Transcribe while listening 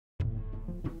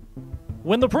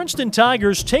When the Princeton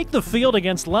Tigers take the field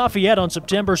against Lafayette on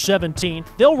September 17th,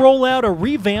 they'll roll out a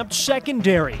revamped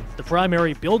secondary. The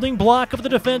primary building block of the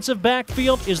defensive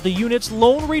backfield is the unit's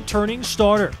lone returning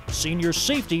starter, senior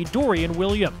safety Dorian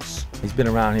Williams. He's been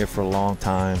around here for a long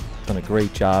time, done a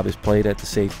great job, has played at the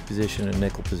safety position and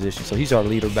nickel position, so he's our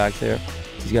leader back there.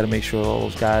 He's got to make sure all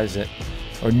those guys that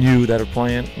are new that are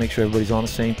playing, make sure everybody's on the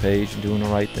same page and doing the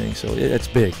right thing, so it's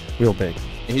big, real big.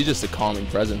 He's just a calming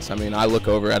presence. I mean, I look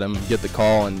over at him, get the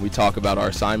call, and we talk about our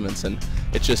assignments, and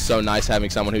it's just so nice having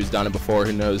someone who's done it before,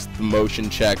 who knows the motion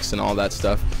checks and all that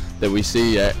stuff that we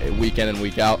see week in and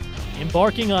week out.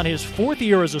 Embarking on his fourth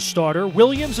year as a starter,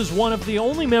 Williams is one of the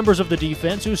only members of the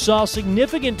defense who saw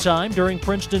significant time during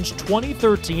Princeton's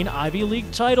 2013 Ivy League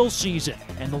title season,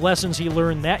 and the lessons he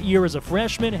learned that year as a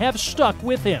freshman have stuck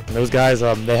with him. Those guys,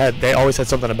 they always had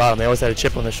something about them. They always had a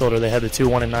chip on their shoulder. They had the 2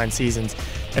 1-9 seasons,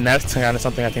 and that's kind of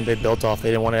something I think they built off. They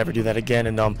didn't want to ever do that again,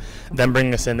 and them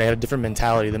bringing us in, they had a different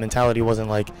mentality. The mentality wasn't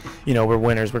like, you know, we're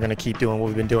winners, we're going to keep doing what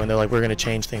we've been doing. They're like, we're going to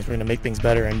change things, we're going to make things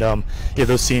better, and yeah,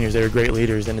 those seniors, they were great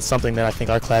leaders, and it's something that I think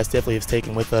our class definitely has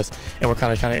taken with us, and we're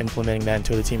kind of implementing that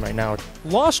into the team right now.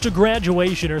 Lost to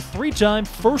graduation are 3-time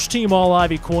first-team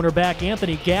All-Ivy cornerback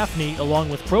Anthony Gaffney, along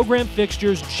with program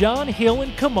fixtures John Hill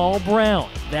and Kamal Brown.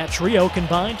 That trio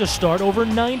combined to start over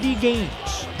 90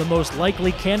 games. The most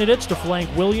likely candidates to flank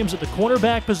Williams at the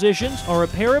cornerback positions are a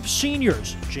pair of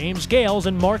seniors, James Gales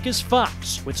and Marcus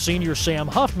Fox, with senior Sam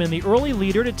Huffman the early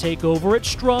leader to take over at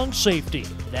strong safety.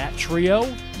 That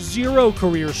trio, 0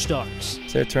 career starts.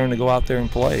 It's their turn to go out there and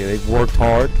play. They've worked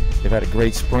hard, they've had a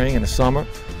great spring and a summer,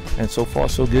 and so far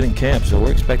so good in camp, so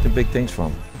we're expecting big things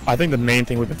from them. I think the main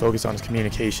thing we've been focused on is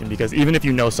communication, because even if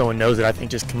you know someone knows it, I think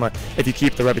just if you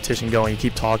keep the repetition going, you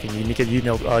keep talking, you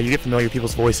get familiar with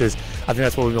people's voices. I think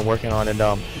that's what we've been working on. And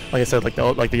like I said, like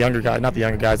the younger guys, not the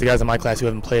younger guys, the guys in my class who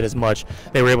haven't played as much,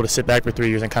 they were able to sit back for 3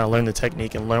 years and kind of learn the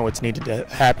technique and learn what's needed to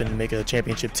happen to make a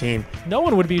championship team. No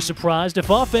one would be surprised if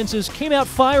offenses came out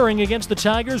firing against the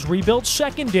Tigers' rebuilt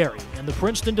secondary, and the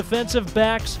Princeton defensive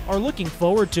backs are looking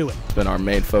forward to it. It's been our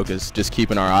main focus, just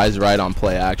keeping our eyes right on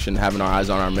play action, having our eyes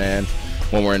on our man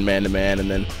when we're in man-to-man, and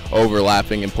then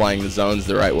overlapping and playing the zones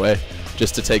the right way,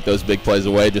 just to take those big plays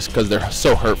away, just because they're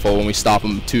so hurtful when we stop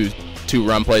them two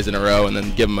run plays in a row and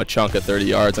then give them a chunk of 30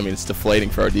 yards. I mean, it's deflating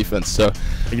for our defense. So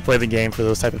you play the game for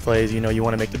those type of plays. You know, you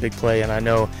want to make the big play, and I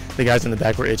know the guys in the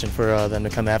back were itching for them to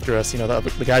come after us. You know,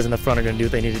 the guys in the front are going to do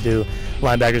what they need to do.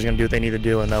 Linebackers are going to do what they need to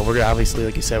do, and we're obviously,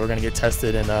 like you said, we're going to get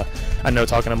tested. And I know,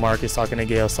 talking to Marcus, talking to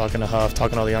Gales, talking to Huff,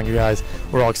 talking to all the younger guys,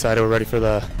 we're all excited. We're ready for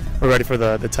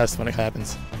the test when it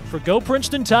happens. For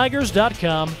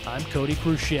GoPrincetonTigers.com, I'm Cody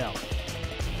Cruciel.